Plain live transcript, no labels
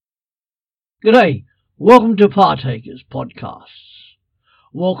G'day, welcome to Partakers Podcasts.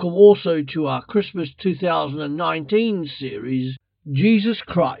 Welcome also to our Christmas 2019 series, Jesus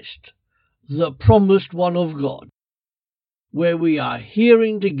Christ, the Promised One of God, where we are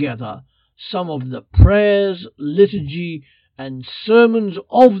hearing together some of the prayers, liturgy and sermons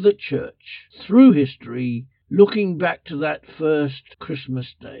of the Church through history, looking back to that first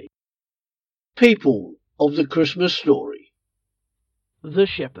Christmas day. People of the Christmas story. The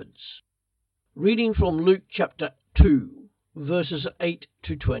Shepherds. Reading from Luke chapter 2, verses 8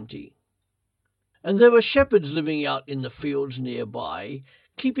 to 20. And there were shepherds living out in the fields nearby,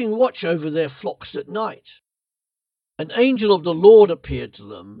 keeping watch over their flocks at night. An angel of the Lord appeared to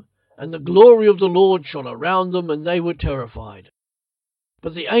them, and the glory of the Lord shone around them, and they were terrified.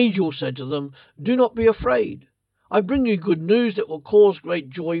 But the angel said to them, "Do not be afraid. I bring you good news that will cause great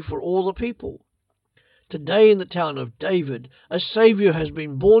joy for all the people. Today in the town of David a Saviour has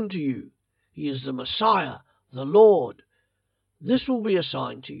been born to you. He is the Messiah, the Lord. This will be a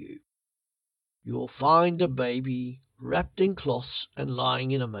sign to you. You will find a baby wrapped in cloths and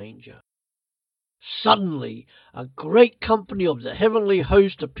lying in a manger." Suddenly a great company of the heavenly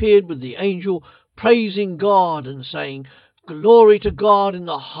host appeared with the angel, praising God and saying, "Glory to God in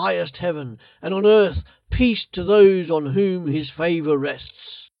the highest heaven, and on earth peace to those on whom his favour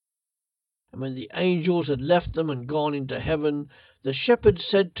rests." And when the angels had left them and gone into heaven, the shepherds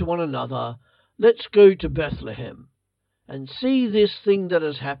said to one another, "Let's go to Bethlehem and see this thing that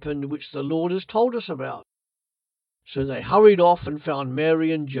has happened, which the Lord has told us about." So they hurried off and found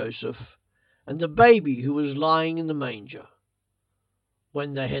Mary and Joseph and the baby who was lying in the manger.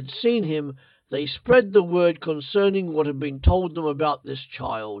 When they had seen him, they spread the word concerning what had been told them about this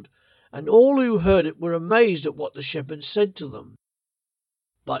child, and all who heard it were amazed at what the shepherds said to them.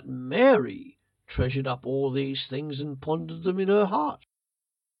 But Mary treasured up all these things and pondered them in her heart.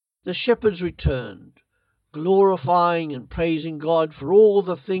 The shepherds returned, glorifying and praising God for all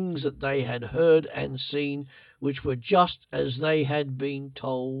the things that they had heard and seen, which were just as they had been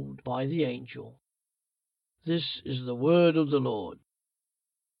told by the angel. This is the word of the Lord.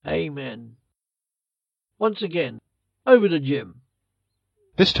 Amen. Once again, over to Jim.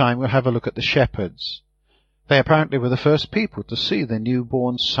 This time we'll have a look at the shepherds. They apparently were the first people to see the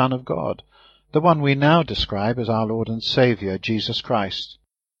newborn Son of God, the one we now describe as our Lord and Saviour, Jesus Christ.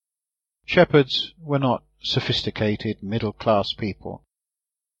 Shepherds were not sophisticated, middle-class people.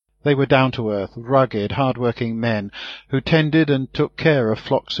 They were down-to-earth, rugged, hard-working men who tended and took care of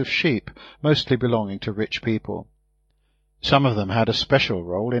flocks of sheep, mostly belonging to rich people. Some of them had a special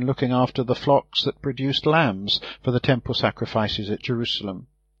role in looking after the flocks that produced lambs for the temple sacrifices at Jerusalem.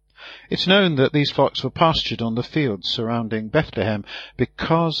 It's known that these flocks were pastured on the fields surrounding Bethlehem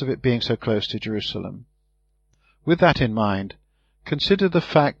because of it being so close to Jerusalem. With that in mind, consider the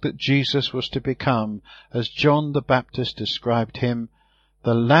fact that Jesus was to become, as John the Baptist described him,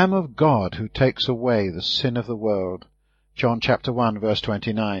 the Lamb of God who takes away the sin of the world. John chapter 1, verse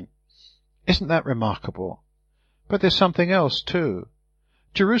 29. Isn't that remarkable? But there's something else too.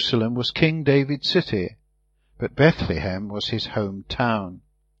 Jerusalem was King David's city, but Bethlehem was his hometown.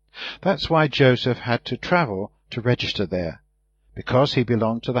 That's why Joseph had to travel to register there, because he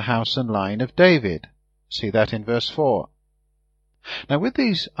belonged to the house and line of David. See that in verse 4. Now, with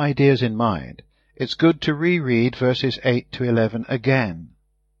these ideas in mind, it's good to reread verses 8 to 11 again.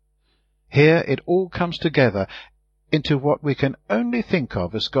 Here it all comes together into what we can only think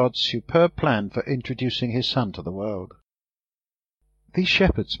of as God's superb plan for introducing his Son to the world. These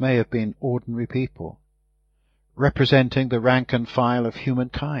shepherds may have been ordinary people, representing the rank and file of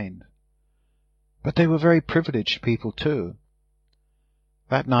humankind, but they were very privileged people too.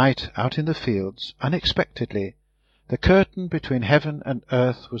 That night, out in the fields, unexpectedly, the curtain between heaven and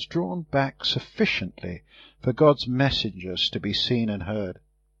earth was drawn back sufficiently for God's messengers to be seen and heard.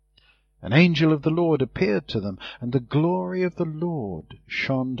 An angel of the Lord appeared to them, and the glory of the Lord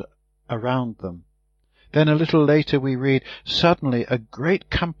shone around them. Then a little later we read, "Suddenly a great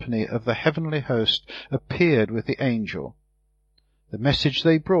company of the heavenly host appeared with the angel." The message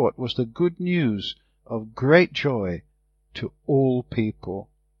they brought was the good news of great joy to all people.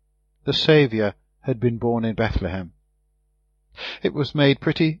 The Saviour had been born in Bethlehem. It was made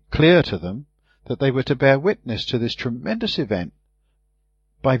pretty clear to them that they were to bear witness to this tremendous event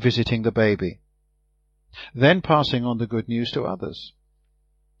by visiting the baby, then passing on the good news to others.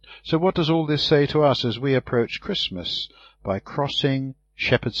 So what does all this say to us as we approach Christmas by crossing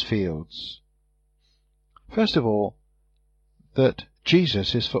shepherds' fields? First of all, that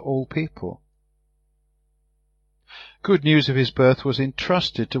Jesus is for all people. Good news of his birth was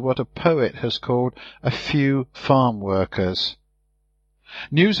entrusted to what a poet has called a few farm workers.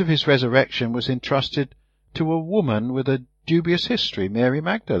 News of his resurrection was entrusted to a woman with a dubious history, Mary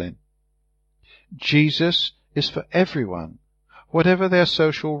Magdalene. Jesus is for everyone, whatever their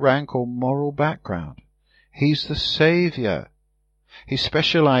social rank or moral background. He's the Saviour. He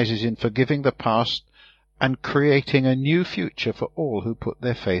specialises in forgiving the past and creating a new future for all who put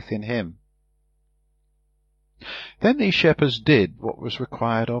their faith in him. Then these shepherds did what was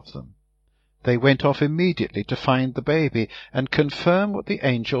required of them. They went off immediately to find the baby and confirm what the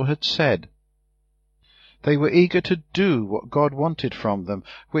angel had said. They were eager to do what God wanted from them,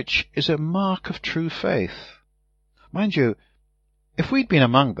 which is a mark of true faith. Mind you, if we'd been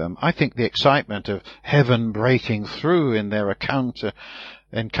among them, I think the excitement of heaven breaking through in their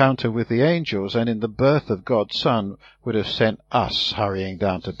encounter with the angels and in the birth of God's Son would have sent us hurrying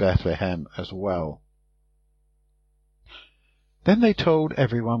down to Bethlehem as well. Then they told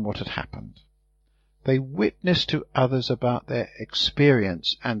everyone what had happened. They witnessed to others about their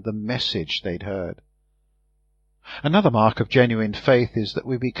experience and the message they'd heard. Another mark of genuine faith is that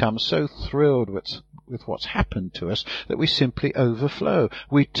we become so thrilled with what's happened to us that we simply overflow.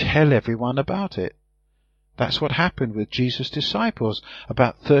 We tell everyone about it. That's what happened with Jesus' disciples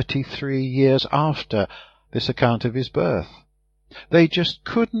about 33 years after this account of his birth. They just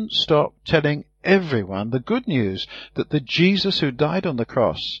couldn't stop telling everyone the good news that the Jesus who died on the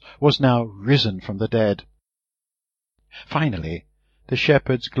cross was now risen from the dead. Finally, the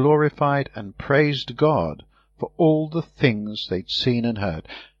shepherds glorified and praised God for all the things they'd seen and heard.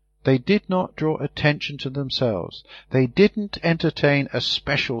 They did not draw attention to themselves. They didn't entertain a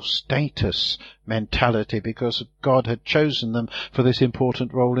special status mentality because God had chosen them for this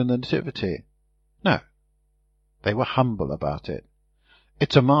important role in the Nativity. No, they were humble about it.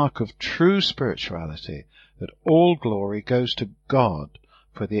 It's a mark of true spirituality that all glory goes to God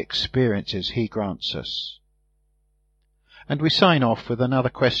for the experiences he grants us. And we sign off with another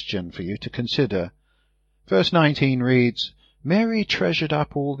question for you to consider. Verse 19 reads, Mary treasured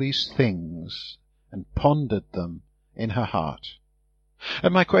up all these things and pondered them in her heart.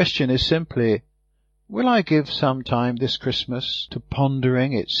 And my question is simply, will I give some time this Christmas to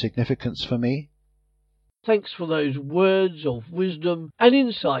pondering its significance for me? Thanks for those words of wisdom and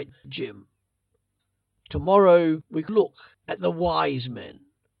insight, Jim. Tomorrow we look at the wise men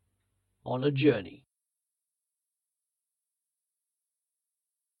on a journey.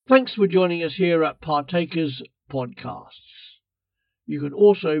 Thanks for joining us here at Partakers Podcasts. You can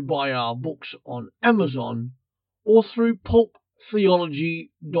also buy our books on Amazon or through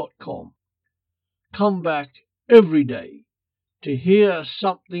pulptheology.com. Come back every day to hear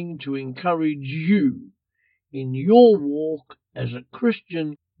something to encourage you in your walk as a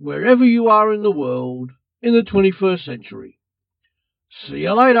Christian wherever you are in the world in the 21st century. See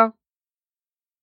you later.